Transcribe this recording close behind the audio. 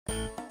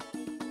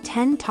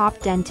10 Top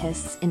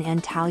Dentists in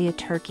Antalya,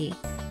 Turkey.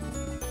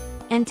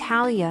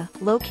 Antalya,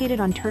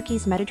 located on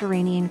Turkey's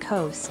Mediterranean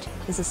coast,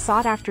 is a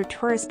sought-after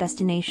tourist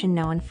destination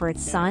known for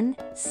its sun,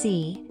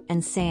 sea,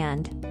 and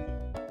sand.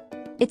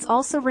 It's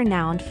also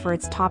renowned for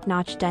its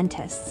top-notch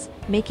dentists,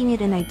 making it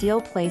an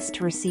ideal place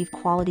to receive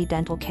quality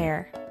dental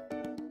care.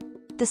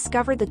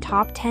 Discover the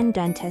top 10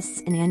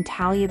 dentists in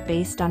Antalya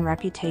based on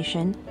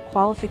reputation,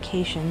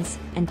 qualifications,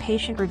 and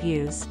patient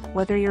reviews,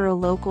 whether you're a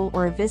local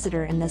or a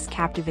visitor in this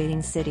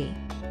captivating city.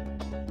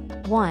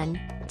 1.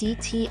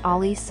 Dr.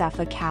 Ali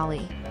Sefa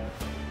Cali.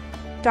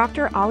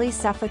 Dr. Ali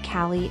Sefa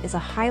Cali is a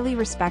highly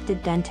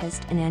respected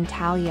dentist in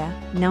Antalya,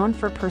 known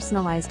for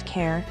personalized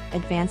care,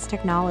 advanced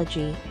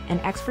technology, and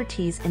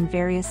expertise in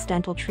various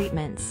dental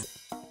treatments,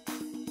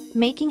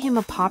 making him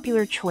a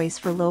popular choice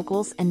for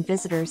locals and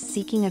visitors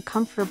seeking a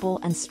comfortable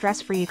and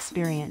stress-free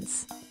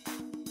experience.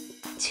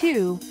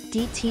 2.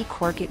 Dr.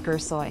 Korkut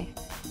Gursoy.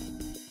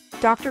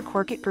 Dr.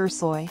 Korkut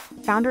Gursoy,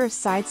 founder of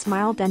Side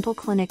Smile Dental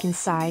Clinic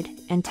inside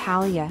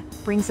Antalya,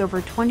 brings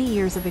over 20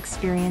 years of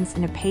experience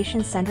in a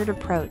patient-centered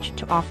approach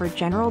to offer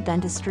general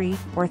dentistry,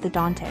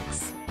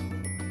 orthodontics,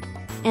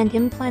 and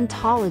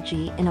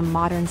implantology in a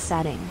modern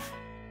setting.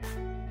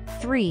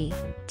 3.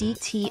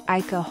 Dr.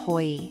 Ayca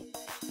Hoyi.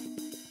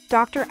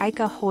 Dr.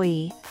 Ayca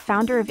Hoyi,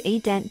 founder of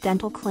Dent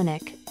Dental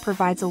Clinic,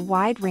 provides a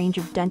wide range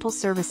of dental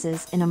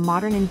services in a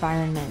modern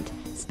environment,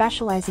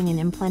 specializing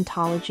in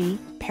implantology,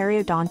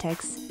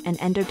 periodontics, and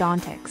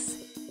endodontics.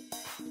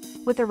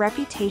 With a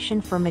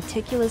reputation for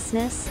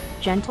meticulousness,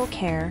 gentle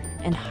care,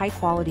 and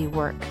high-quality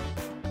work.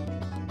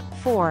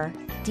 4.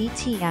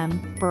 Dr.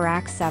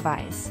 Burak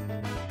Ceviz.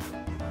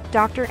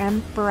 Dr.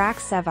 Burak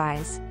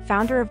Ceviz,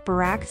 founder of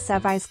Burak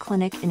Ceviz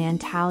Clinic in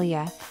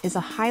Antalya, is a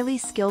highly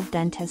skilled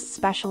dentist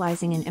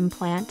specializing in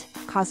implant,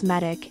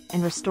 cosmetic,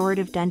 and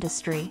restorative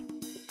dentistry,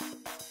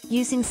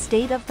 using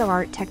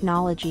state-of-the-art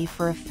technology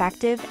for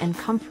effective and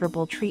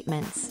comfortable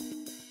treatments.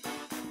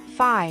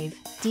 5.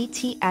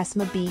 Dr.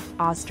 Esma B.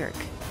 Ozturk.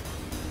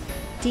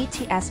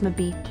 Dr. Esma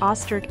B.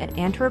 Ozturk at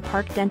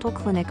Ozturk Dental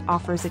Clinic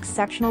offers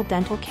exceptional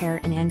dental care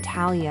in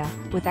Antalya,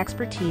 with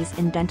expertise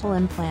in dental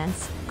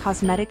implants,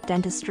 cosmetic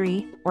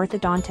dentistry,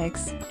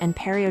 orthodontics, and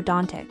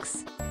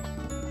periodontics,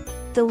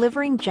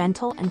 delivering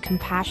gentle and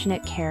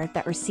compassionate care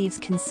that receives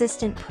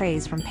consistent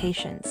praise from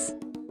patients.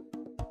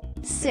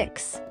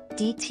 6.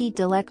 Dr.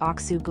 Dilek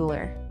Aksu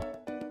Guler.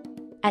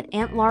 At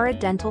Antalya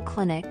Dental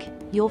Clinic,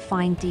 you'll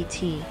find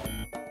Dr.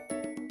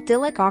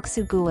 Dilek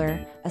Aksu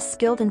Guler, a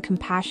skilled and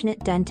compassionate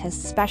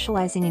dentist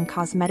specializing in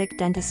cosmetic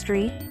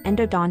dentistry,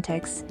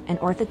 endodontics, and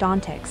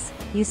orthodontics,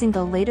 using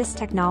the latest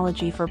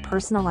technology for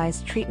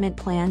personalized treatment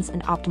plans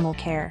and optimal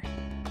care.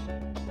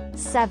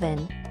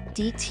 7.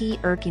 Dr.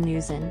 Erkan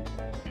Uzun.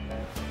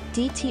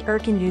 Dr.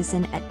 Erkan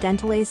Uzun at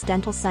Dentalays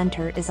Dental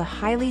Center is a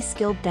highly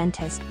skilled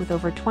dentist with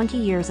over 20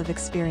 years of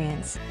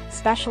experience,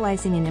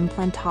 specializing in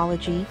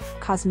implantology,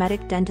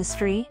 cosmetic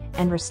dentistry,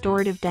 and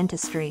restorative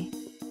dentistry,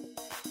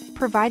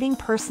 providing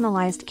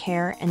personalized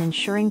care and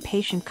ensuring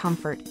patient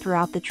comfort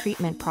throughout the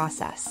treatment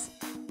process.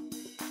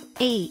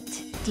 8.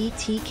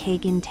 Dr.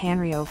 Kagan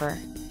Tanriover.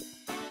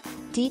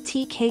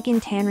 Dr.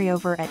 Kagan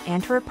Tanriover at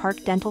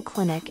Ozturk Dental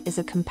Clinic is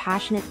a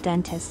compassionate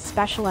dentist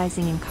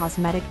specializing in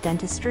cosmetic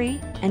dentistry,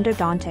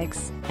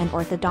 endodontics, and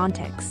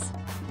orthodontics,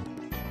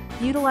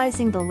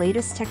 utilizing the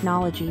latest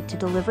technology to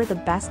deliver the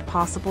best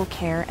possible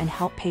care and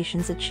help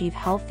patients achieve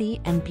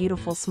healthy and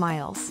beautiful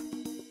smiles.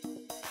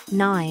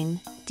 9.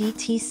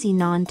 Dr.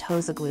 Sinan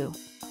Tozoglu.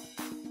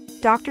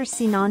 Dr.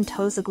 Sinan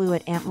Tozoglu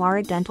at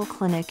Antalya Dental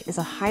Clinic is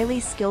a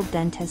highly skilled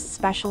dentist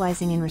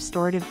specializing in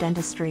restorative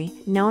dentistry,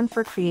 known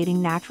for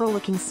creating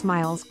natural-looking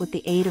smiles with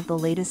the aid of the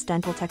latest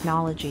dental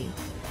technology,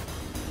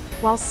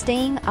 while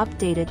staying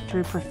updated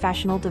through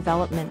professional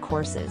development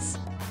courses.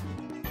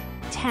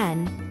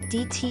 10.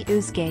 Dr.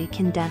 Ozge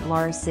can Dent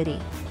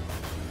Laracity.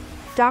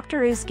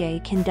 Dr.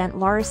 Ozge can Dent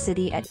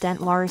Laracity at Dent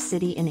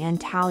Laracity in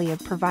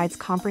Antalya provides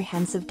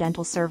comprehensive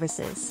dental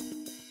services,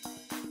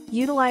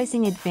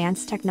 utilizing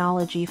advanced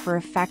technology for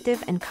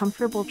effective and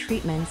comfortable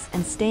treatments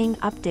and staying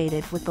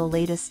updated with the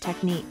latest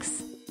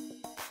techniques.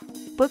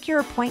 Book your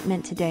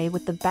appointment today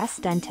with the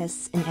best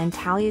dentists in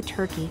Antalya,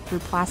 Turkey through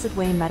Placid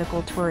Way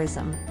Medical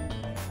Tourism.